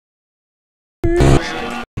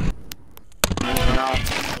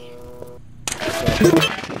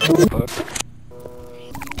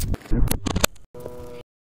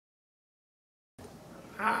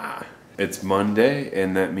It's Monday,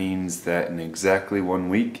 and that means that in exactly 1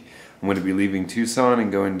 week I'm going to be leaving Tucson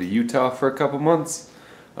and going to Utah for a couple months.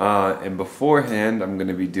 And beforehand I'm going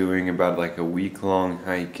to be doing about like a week-long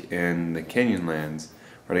hike in the Canyonlands.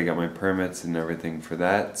 Already got my permits and everything for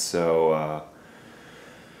that, so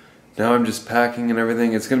now I'm just packing and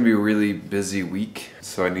everything. It's going to be a really busy week,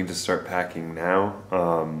 so I need to start packing now.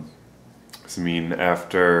 I mean,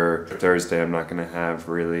 after Thursday I'm not going to have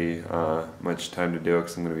really much time to do it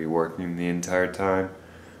because I'm going to be working the entire time.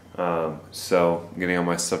 So I'm getting all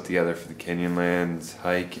my stuff together for the Canyonlands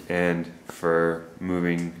hike and for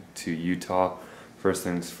moving to Utah. First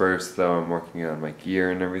things first though, I'm working on my gear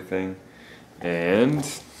and everything. And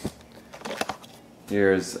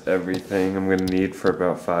here's everything I'm going to need for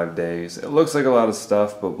about 5 days. It looks like a lot of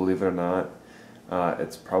stuff, but believe it or not,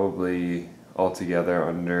 it's probably altogether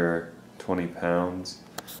under 20 pounds,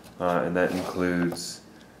 and that includes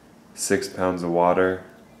 6 pounds of water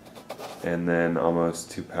and then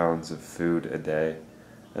almost 2 pounds of food a day.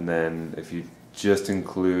 And then if you just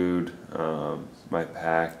include my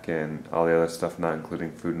pack and all the other stuff, not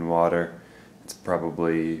including food and water, it's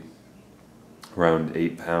probably around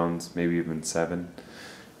 8 pounds, maybe even 7.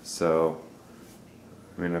 So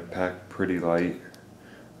I mean, I pack pretty light.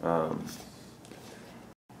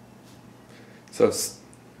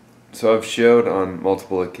 So I've showed on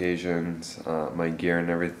multiple occasions my gear and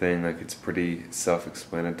everything. Like, it's pretty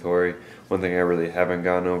self-explanatory. One thing I really haven't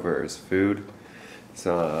gone over is food.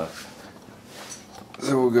 So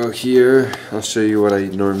we'll go here. I'll show you what I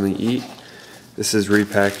normally eat. This is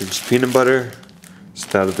repackaged peanut butter,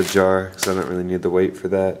 just out of the jar because I don't really need the weight for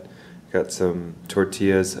that. Got some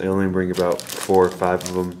tortillas. I only bring about 4 or 5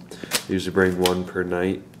 of them. I usually bring 1 per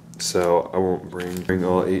night, so I won't bring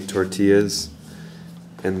all 8 tortillas.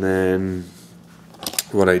 And then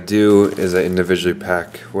what I do is I individually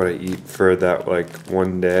pack what I eat for that like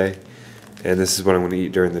 1 day, and this is what I'm going to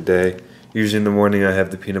eat during the day. Usually in the morning I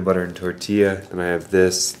have the peanut butter and tortilla, and I have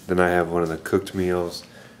this, then I have one of the cooked meals,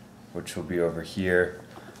 which will be over here.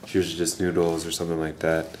 It's usually just noodles or something like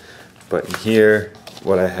that. But in here,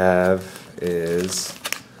 what I have is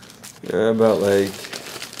about like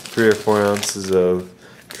 3 or 4 ounces of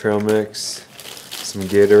trail mix, some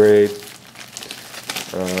Gatorade,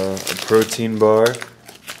 a protein bar,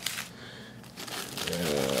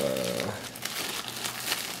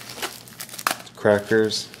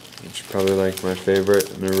 crackers, which are probably like my favorite,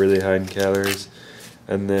 and they're really high in calories,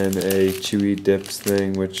 and then a chewy dips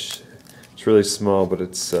thing, which it's really small, but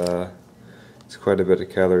it's quite a bit of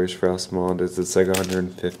calories for how small it is. It's like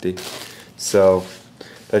 150. So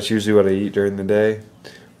that's usually what I eat during the day,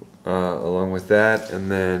 along with that.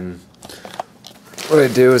 And then what I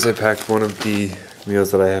do is I pack one of the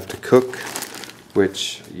meals that I have to cook,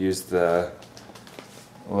 which use the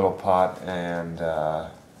little pot and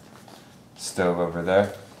stove over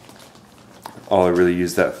there. All I really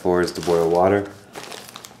use that for is to boil water.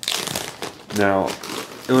 Now,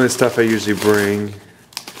 the only stuff I usually bring,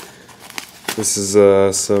 this is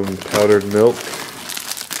some powdered milk.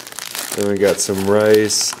 Then we got some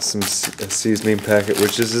rice, a seasoning packet,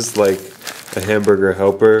 which is just like a hamburger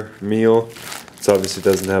helper meal. It obviously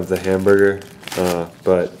doesn't have the hamburger,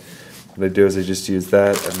 but what I do is I just use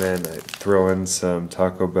that, and then I throw in some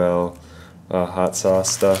Taco Bell hot sauce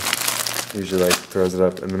stuff. Usually like throws it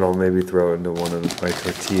up, and then I'll maybe throw it into one of my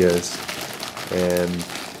tortillas. And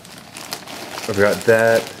I've got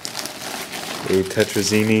that, a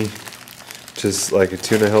tetrazzini, just like a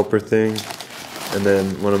tuna helper thing, and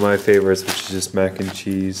then one of my favorites, which is just mac and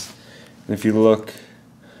cheese. And if you look,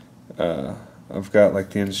 I've got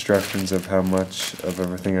like the instructions of how much of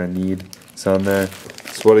everything I need. It's on there.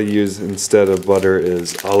 So what I use instead of butter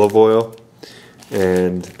is olive oil,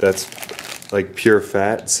 and that's like pure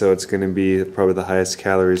fat, so it's going to be probably the highest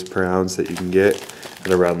calories per ounce that you can get,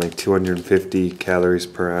 at around like 250 calories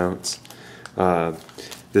per ounce.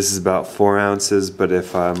 This is about 4 ounces, but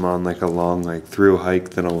if I'm on like a long like through hike,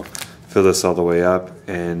 then I'll fill this all the way up,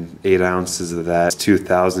 and 8 ounces of that is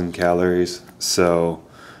 2,000 calories. So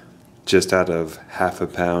just out of half a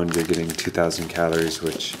pound, you're getting 2,000 calories,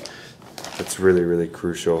 which that's really, really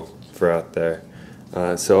crucial for out there.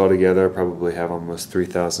 So altogether, I probably have almost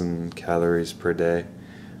 3,000 calories per day,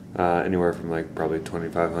 anywhere from like probably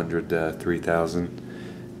 2,500 to 3,000,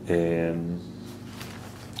 and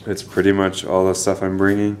it's pretty much all the stuff I'm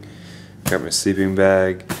bringing. Got my sleeping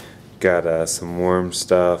bag, got some warm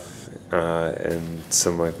stuff, and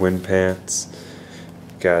some like wind pants.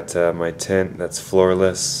 Got my tent that's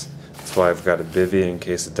floorless. That's why I've got a bivvy in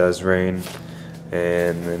case it does rain.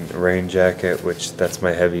 and then a rain jacket, which that's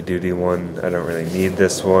my heavy duty one. I don't really need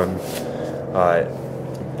this one,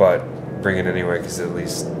 but bring it anyway because it at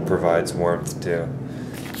least provides warmth too.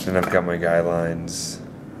 Then I've got my guy lines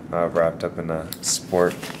wrapped up in a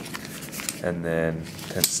sport, and then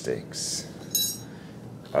tent stakes.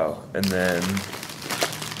 Oh, and then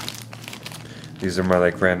these are my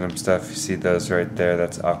like random stuff. You see those right there?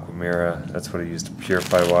 That's Aquamira. That's what I use to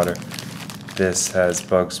purify water. This has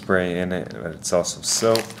bug spray in it, but it's also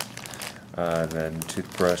soap. Then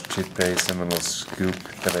toothbrush, toothpaste, and a little scoop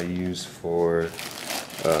that I use for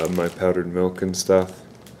my powdered milk and stuff.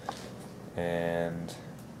 And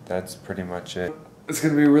that's pretty much it. It's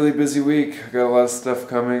gonna be a really busy week. I got a lot of stuff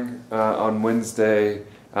coming. On Wednesday,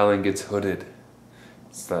 Alan gets hooded.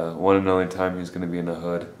 It's the one and only time he's gonna be in a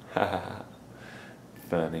hood.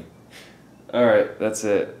 Funny. Alright, that's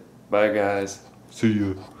it. Bye guys. See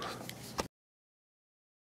ya.